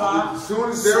 Yeah. Bye-bye. As soon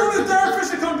as Derek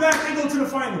Fisher come back, they go to the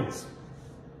finals.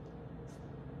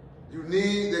 You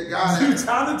need the guy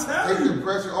that take the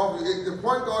pressure off. The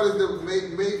point guard is the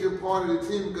major part of the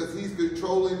team because he's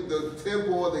controlling the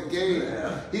tempo of the game.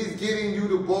 Yeah. He's getting you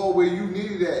the ball where you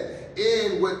need it at.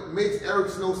 And what makes Eric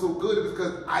Snow so good is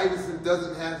because Iverson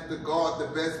doesn't have to guard the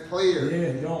best player.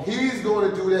 Yeah, you don't. He's going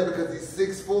to do that because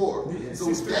he's 6'4". Yeah,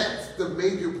 so that's the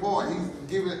major part. He's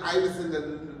giving Iverson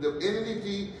the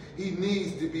energy he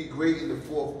needs to be great in the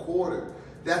fourth quarter.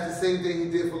 That's the same thing he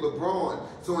did for LeBron.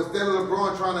 So instead of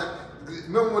LeBron trying to,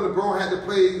 remember when LeBron had to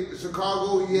play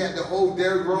Chicago, he had to hold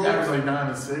Derrick Rose? He was like 9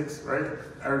 and 6, right?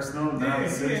 Eric Snow, 9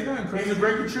 and 6. Yeah, he's a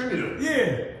great contributor.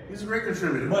 Yeah. He's a great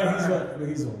contributor. But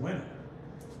he's a winner.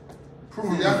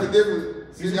 See, that's the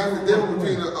difference. That's the difference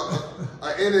between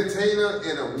an entertainer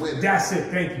and a winner. That's it.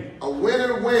 Thank you. A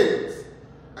winner wins.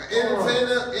 An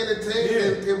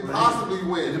entertainer can possibly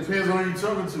win. It depends on who you're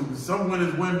talking to. Because some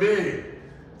winners win big.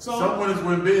 Some winners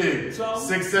win big.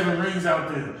 6, 7 rings out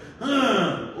there.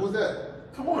 What was that?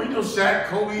 Come on, you know Shaq,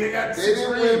 Kobe, they got 6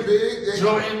 rings. They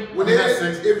didn't win big. Jordan, got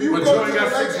 6. If you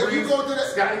go to that,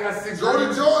 Scotty got 6 rings. Go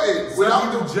to Jordan.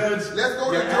 Without the judge, let's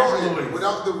go to Jordan.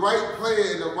 Without the right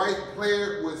player, and the right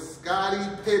player was Scottie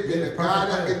Pippen, the guy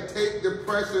that can take the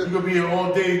pressure. You're going to be here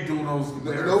all day doing those.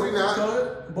 No, we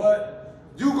not. But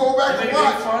you go back and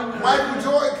watch. Michael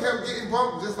Jordan kept getting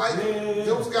bumped just like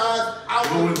those guys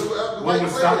out with the right player. What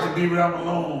would stop to be without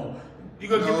Malone? You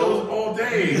gonna get those all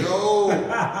day. No.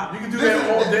 You can do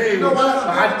that all day.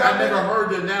 I never heard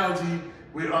the analogy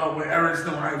with Eric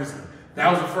Snow and Iverson.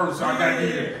 That was the first, so I gotta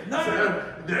get it. No.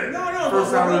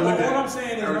 First time I looked what at I'm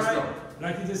saying is, Eric right, Snow.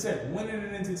 like you just said, winning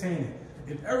and entertaining.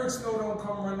 If Eric Snow don't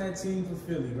come run that team for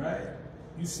Philly, right?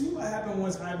 You see what happened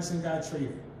once Iverson got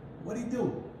traded. What'd he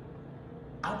do?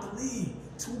 Out the league.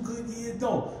 2 good years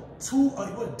though. 2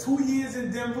 years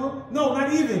in Denver? No,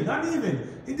 not even.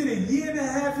 He did a year and a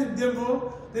half in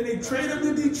Denver. Then they traded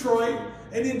him to Detroit.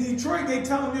 And in Detroit, they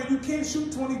tell him, you can't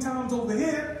shoot 20 times over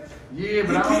here. Yeah,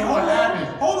 but I don't know what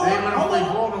happened. Hold on. They want to play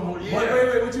Baltimore. Yeah.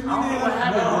 Wait, what you mean? I don't know what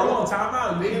happened, bro. Hold on, time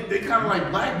out. They kind of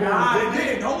like blackballed. Nah, they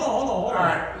didn't. Hold on. All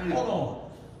right. Yeah. Hold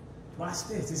on. Watch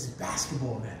this. This is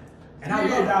basketball now. And I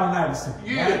love Allen Iverson.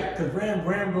 Yeah. Because Ram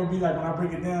gonna be like, when I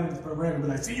break it down, Ram gonna be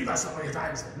like, see, you got something against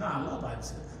Iverson. No, I love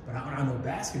Iverson. But I know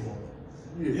basketball.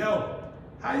 Yeah. Yo,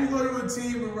 how you go to a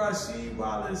team with Rasheed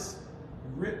Wallace,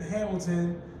 Rip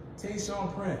Hamilton,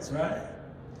 Tayshaun Prince, right?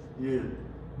 Yeah.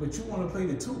 But you want to play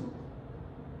the 2.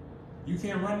 You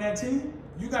can't run that team?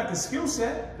 You got the skill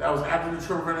set. That was after the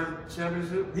Detroit running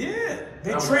championship? Yeah.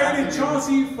 They traded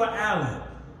Chauncey for Allen.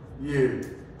 Yeah.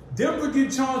 Denver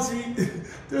get Chauncey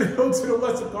to go to the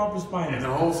Western Conference Finals. And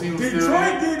the whole team was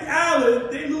Detroit get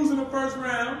Allen. They lose in the first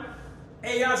round.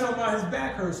 AI talking about his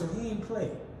back hurt, so he ain't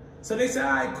play. So they said,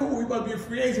 all right, cool, we about to be a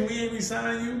free agent. We ain't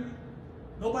re-signing you.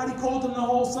 Nobody called him the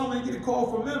whole summer. He get a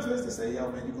call from Memphis to say,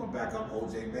 yo, man, you gonna back up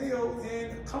OJ Mayo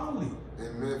and Conley.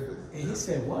 In Memphis. And he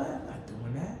said, what? I'm not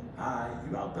doing that. All right,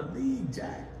 you out the league,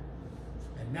 Jack.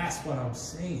 And that's what I'm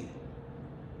saying.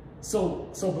 So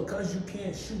because you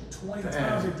can't shoot 20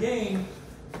 times a game,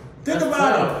 think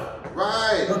about it.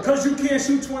 Right. Because you can't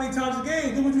shoot 20 times a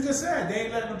game, do what you just said. They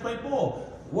ain't letting them play ball.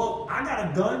 Well, I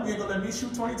got a gun. You ain't gonna let me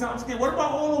shoot 20 times a game. What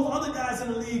about all those other guys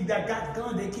in the league that got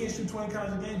guns? They can't shoot 20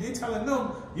 times a game. They telling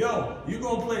them, yo, you're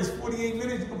gonna play 48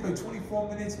 minutes, you're gonna play 24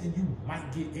 minutes, and you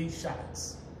might get 8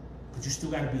 shots. But you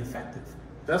still gotta be effective.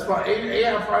 That's why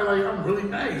AI probably like, I'm really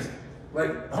nice.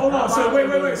 Like, hold on, so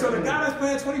wait. So the guy that's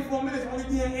playing 24 minutes only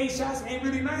getting 8 shots ain't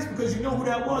really nice because you know who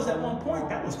that was at one point?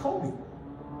 That was Kobe.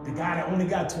 The guy that only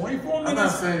got 24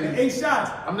 minutes and 8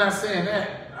 shots. I'm not saying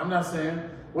that. I'm not saying.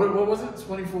 What was it?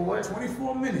 24 what?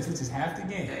 24 minutes, which is half the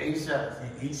game. And 8 shots.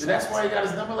 And 8 shots. So that's why he got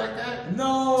his number like that?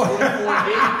 No. 24 and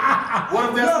 8? What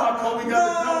if that's why Kobe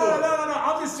got the number? No.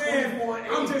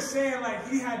 I'm just saying, like,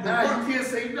 he had the Nah, you can't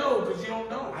say no because you don't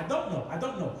know. I don't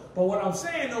know. But what I'm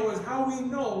saying, though, is how we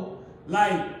know,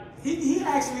 like, he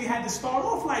actually had to start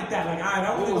off like that. Like, all right,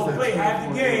 I'm only going to play half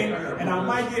the game, and I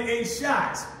might get 8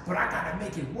 shots, but I got to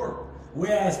make it work.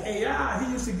 Whereas AI,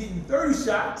 he used to get you 30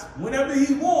 shots whenever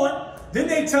he want. Then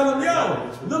they tell him, yo,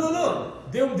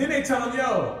 look. Then they tell him,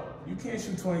 yo, you can't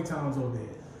shoot 20 times over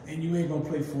there. And you ain't gonna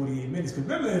play 48 minutes. Because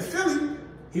remember in Philly,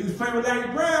 he was playing with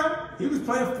Larry Brown. He was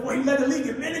playing he led the league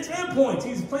in minutes and points.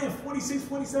 He was playing 46,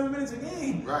 47 minutes a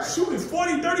game, shooting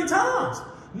 40, 30 times.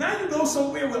 Now you go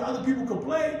somewhere where other people can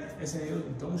play and say, hey,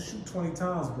 don't shoot 20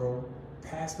 times, bro.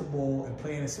 Pass the ball and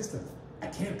play in a system. I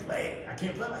can't play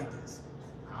like this.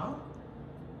 How?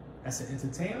 That's an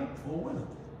entertainer or a winner.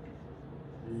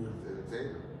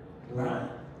 Entertainer. Right.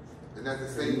 And that's the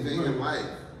same thing in life.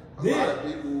 A lot of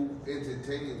people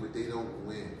entertain, but they don't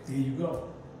win. There you go.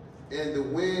 And the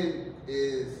win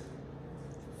is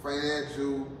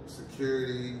financial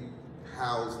security,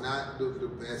 house, not the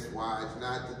best watch,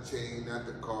 not the chain, not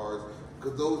the cars,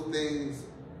 because those things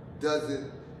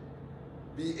doesn't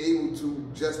be able to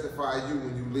justify you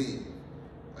when you leave.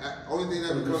 Only thing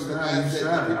that becomes an asset.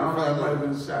 I don't know, it might have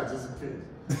been a shot just in case.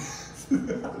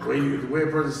 the way a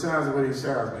person shines, the way they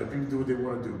shines, man. People do what they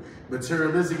want to do.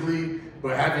 Materialistically,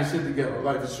 but having shit together,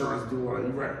 life insurance, do all that,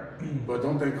 you're right. But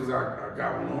don't think because I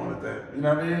got one on at that, you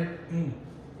know what I mean?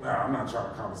 Nah, I'm not trying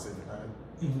to compensate for that.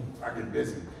 I get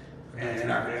busy,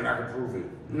 and I can prove it.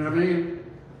 You know what I mean?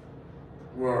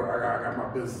 Well, I got my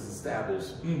business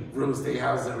established, real estate,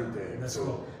 house, everything. That's so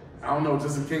cool. I don't know,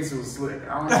 just in case it was slick.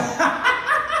 I don't know.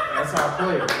 That's how I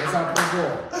play it. That's how I play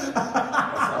ball. That's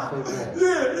how I play ball.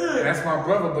 Yeah. And that's my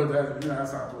brother, but that,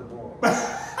 that's how I play ball.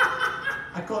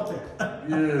 I caught that.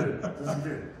 Yeah, just in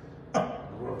case.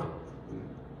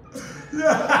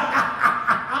 Yeah.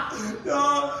 Yo,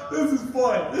 this is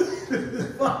fun. This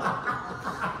is fun.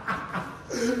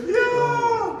 Yo,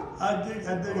 I dig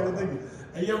it.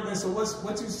 Hey, yo, man, so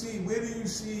what you see, where do you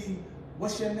see,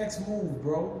 what's your next move,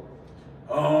 bro?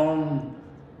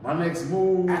 My next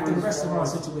move after the restaurant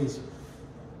situation.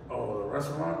 Oh, the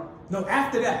restaurant? No,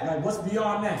 after that. Like, what's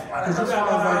beyond that? Because you got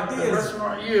a lot of ideas. The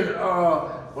restaurant, yeah.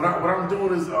 What I'm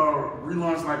doing is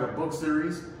relaunch like a book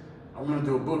series. I'm gonna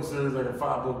do a book series, like a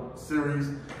 5-book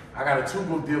series. I got a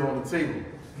 2-book deal on the table.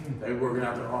 They working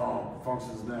out the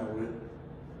functions now with.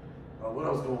 What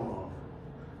else going on?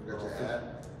 You got your app.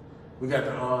 We got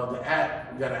the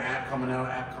app. We got an app coming out.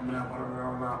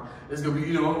 Whatever. It's gonna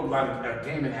be like a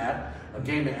gaming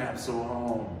app.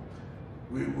 So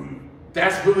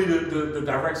that's really the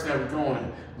direction that we're going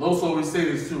in. Los always say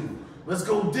this too. Let's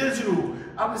go digital.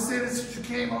 I've been saying this since you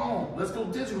came home. Let's go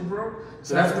digital, bro.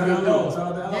 So that's what we're doing.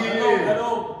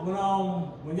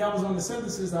 When y'all was on the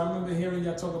synthesis, I remember hearing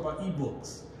y'all talk about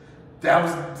ebooks. That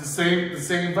was the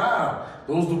same vibe.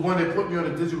 Those the one that put me on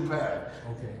the digital path.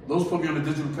 Okay. Those put me on the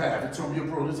digital path. They told me,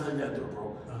 bro, this is how you gotta do it,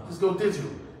 bro. Just go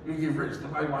digital. You can get rich.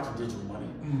 Nobody watching digital money.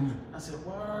 I said,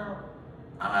 wow.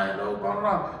 I know, blah, blah,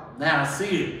 blah. Now I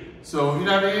see it. So, you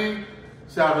know what I mean?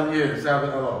 Shout out to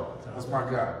LO. That's my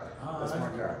guy. That's my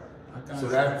guy. So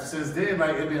that since then,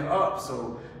 like it been up.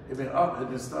 So it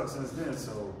been stuck since then.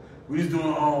 So we just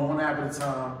doing one app at a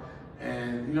time,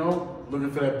 and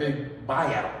looking for that big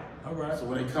buyout. All right. So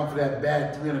when they come for that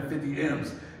bad 350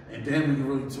 M's, and then we can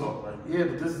really talk like, yeah,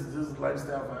 but this is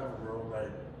lifestyle forever, bro.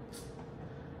 Like,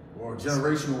 or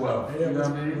generational wealth. Yeah, you know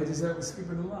what I mean? What is that with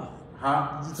skipping the line?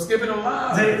 Huh? Skipping the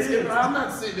line. I'm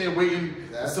not sitting there waiting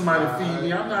for somebody to feed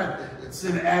me. I'm not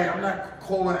I'm not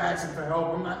calling, asking for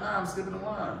help. I'm skipping the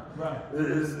line. Right.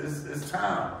 It's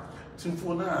time.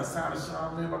 249, it's time to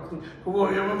shine, man. Come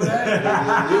on, you remember that?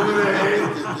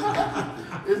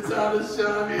 It's time to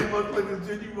shine, man. My click is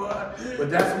genuine. But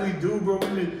that's what we do, bro.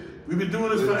 We've been doing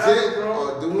this forever,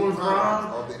 bro. Doing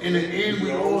crimes. In the end,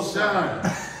 we all shine.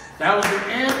 That was the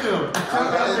anthem.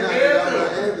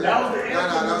 That was the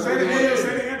anthem. Say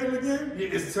the anthem again. Yeah,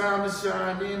 it's time to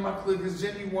shine. Me and my clique is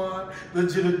genuine.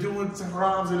 Legit are doing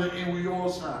crimes in the end. We all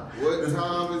shine. What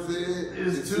time is it?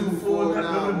 It's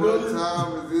 249. What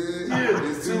time is it? Yeah,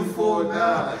 it's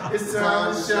 249. It's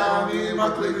time to shine. Me and my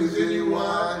clique is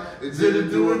genuine. Legit are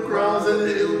doing crimes in the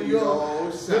end. We all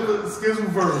shine. Skizzle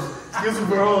verse. Skizzle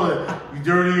verse. You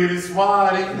dirty in the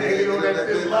swine. They know that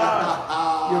fifth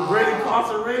line. You're great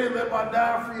incarcerated. Let my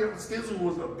die free. Skizzle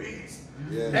was a beast.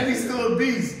 Yeah. And he's still a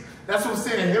beast. That's what I'm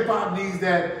saying. Hip hop needs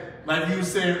that, like you were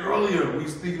saying earlier, we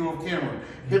speaking on camera.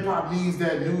 Hip hop needs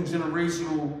that new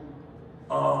generational,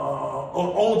 or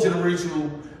old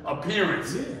generational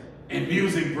appearance in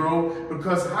music, bro.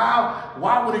 Because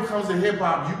why when it comes to hip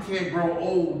hop, you can't grow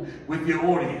old with your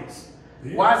audience?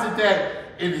 Yeah. Why is it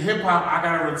that in hip hop I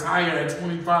gotta retire at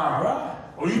 25? Right.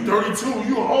 Or you 32,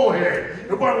 you an old head.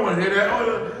 Nobody wanna hear that.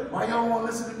 Oh, why y'all wanna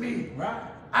listen to me? Right.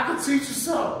 I can teach you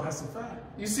something. That's a fact.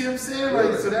 You see what I'm saying?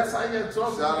 Like, so that's how you have to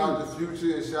talk Shout out to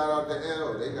Future and shout out to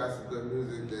L. They got some good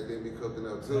music that they be cooking hooking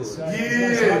up too. That's right.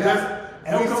 Yeah,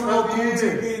 L coming on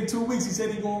KoolTV in 2 weeks. He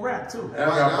said he gonna rap too. L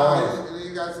got balls. And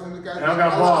he got some guys.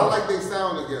 I like they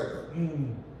sound together.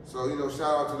 Mm. So, you know,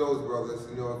 shout out to those brothers.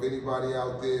 You know, if anybody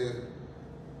out there,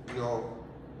 you know,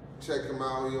 check him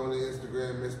out. He on the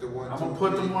Instagram, Mr. 123. I'm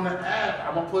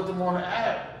gonna put them on the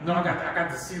app. No, I got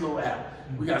the CeeLo app.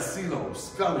 We got CeeLo,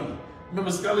 Scully.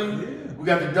 Remember Scully? Yeah. We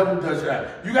got the Double Dutch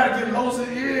app. You gotta get Lowe's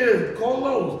in ears. Call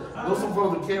Lowe's. Lowe's some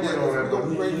folks that can't wait all that.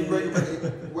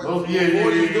 What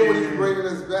he's doing, he's bringing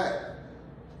us back.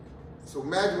 So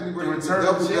imagine when you bring the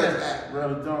Double Dutch app.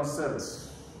 Brother John Sellers.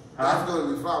 That's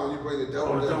gonna be fun when you bring the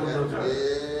Double Dutch app.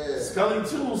 Yeah. Scully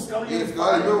too. Scully yeah, is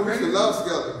Scully. We used to love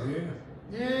Scully.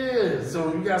 Yeah.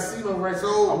 So you got CeeLo right.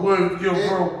 So I would,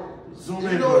 bro, zoom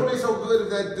in. You know what would be so good if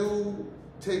that dude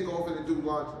take off and the dude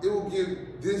launch? It will give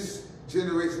this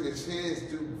generation a chance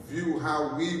to view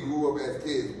how we grew up as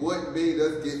kids. What made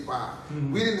us get by?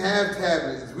 We didn't have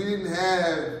tablets. We didn't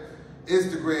have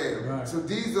Instagram. Right. So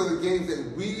these are the games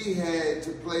that we had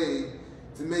to play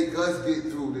to make us get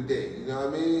through the day. You know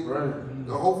what I mean? Right.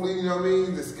 Now, hopefully, you know what I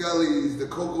mean? The Scullys, the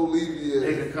Coco Levias.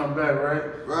 They can come back, right?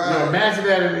 Right. You know, imagine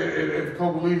that if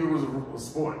Coco Levy was a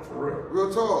sport, for real.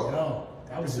 Real talk. Yo,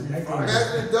 that was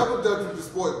Imagine if Double Dutch was a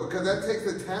sport, because that takes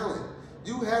a talent.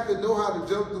 You have to know how to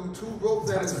jump through 2 ropes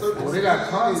at a certain speed. Well, they got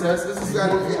contests. This is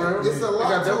sport for real. It's a lot.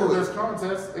 They got Double Dutch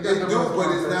contests. They do,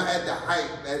 but it's not at the height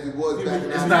as it was back in the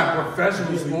day. It's not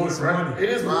professional sports, right? It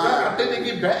is. I think they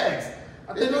get bags.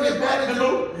 I think they get bags.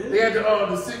 They had the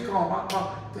sitcom.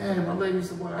 Damn, my lady used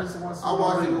to watch. I used to watch. I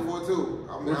watched it before too.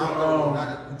 I mean, I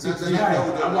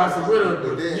watched it with her.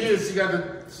 But yeah, she got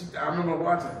the. I remember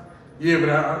watching. Yeah, but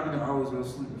I always go to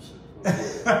sleep and shit. You know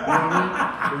what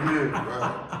I mean? But yeah,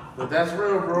 right. But that's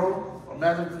real, bro.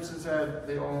 Imagine if this had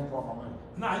their own apartment.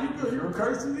 Nah, you good. You were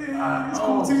cursing. Yeah, it's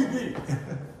KoolTV.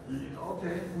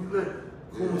 Okay, we lit.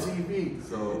 KoolTV.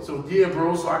 So yeah,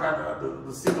 bro. So I got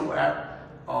the CeeLo app.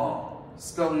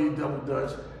 Scully, Double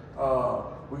Dutch.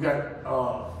 We got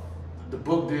the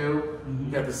book deal.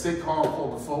 We got the sitcom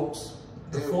called The Folks.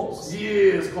 The Folks?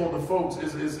 Yeah, it's called The Folks.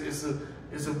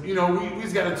 It's a you know, we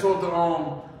just gotta talk to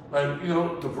like, you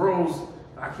know, the bros.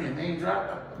 I can't name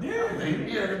drop. Yeah.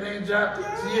 The name drop.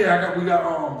 Yeah. So we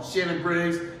got Shannon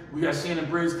Briggs. We got Shannon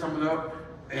Briggs coming up.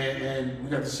 And we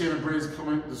got the Shannon Briggs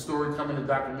the story coming, the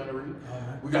documentary.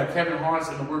 Right. We got Kevin Hart's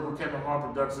in the work with Kevin Hart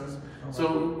Productions. Right.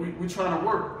 So we trying to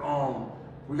work.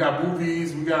 We got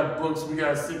movies, we got books, we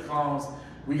got sitcoms,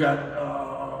 we got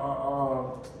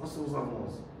what's those other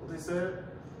ones? What they said?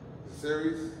 The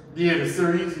series? Yeah, the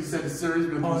series. You said the series.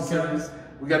 We got the series.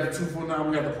 We got the 249.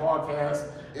 We got the podcast.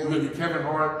 We got the Kevin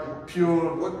Hart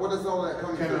Pure. What is all that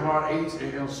coming? Kevin Hart H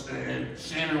and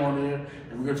Shannon on there,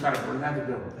 and we're gonna try to bring that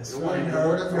together. That's right.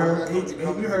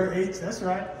 You heard H. That's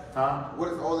right. Huh? What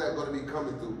is all that going to be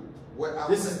coming through?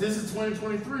 This is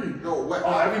 2023. No, what?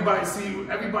 Everybody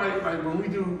like when we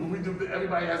do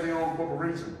everybody has their own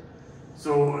corporation.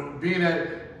 So being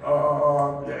at the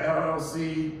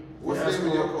LLC. What's the name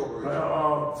of your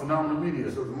corporation? Phenomenal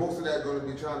Media. So most of that going to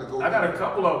be trying to go. I got a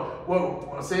couple of.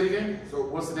 Well, say it again. So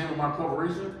what's the name of my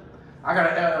corporation? I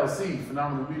got an LLC,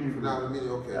 Phenomenal Media. Phenomenal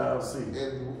Media, okay. LLC.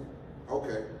 And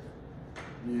okay.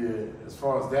 Yeah, as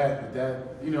far as that,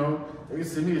 you know, they can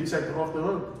send me a check off the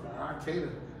hook. I cater. You know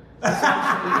what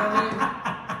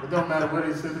I mean? It don't matter where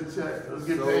they send the check. Let's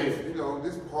get paid. You know,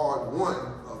 this part 1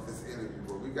 of this interview,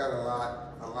 but we got a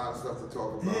lot of stuff to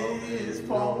talk about. Yeah, it's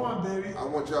part 1, baby. I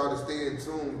want y'all to stay in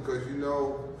tune because you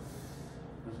know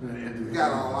we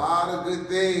got a lot of good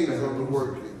things on the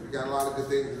working. We got a lot of good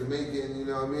things in the making. You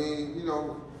know what I mean? You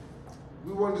know,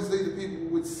 we wanted to leave the people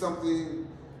with something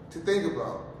to think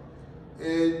about.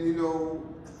 And, you know,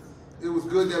 it was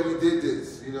good that we did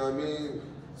this. You know what I mean?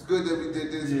 It's good that we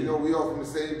did this. Yeah. You know, we all from the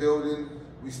same building.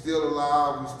 We still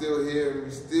alive. We still here. And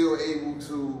we still able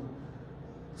to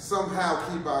somehow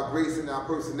keep our grace and our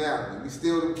personality. We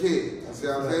still them kids. You see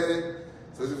what I'm saying?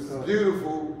 So this is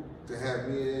beautiful to have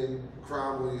me in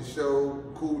Creno on your show,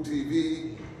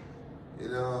 KoolTV.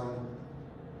 And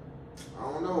I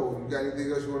don't know. You got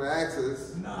anything else you want to ask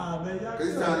us? Nah, man. Cause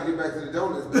it's time to get back to the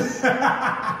donuts, man.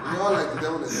 You know I like the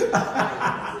donuts.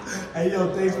 Hey,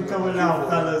 yo, thanks for coming out,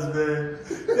 fellas, man.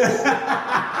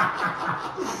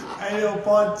 Hey, yo,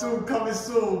 part 2 coming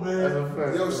soon,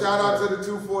 man. Yo, shout out to the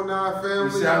 249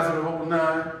 family. Shout out to the whole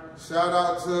 9. Shout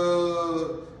out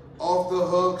to Off the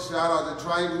Hook. Shout out to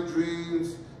Triangle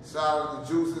Dreams. Shout out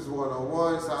to Juices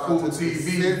 101. Shout out to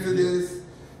Synthesis.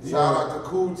 Shout out to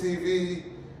KoolTV.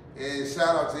 And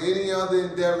shout out to any other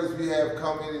endeavors we have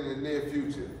coming in the near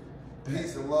future.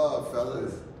 Peace and love,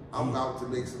 fellas. I'm about to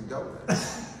make some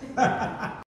donuts.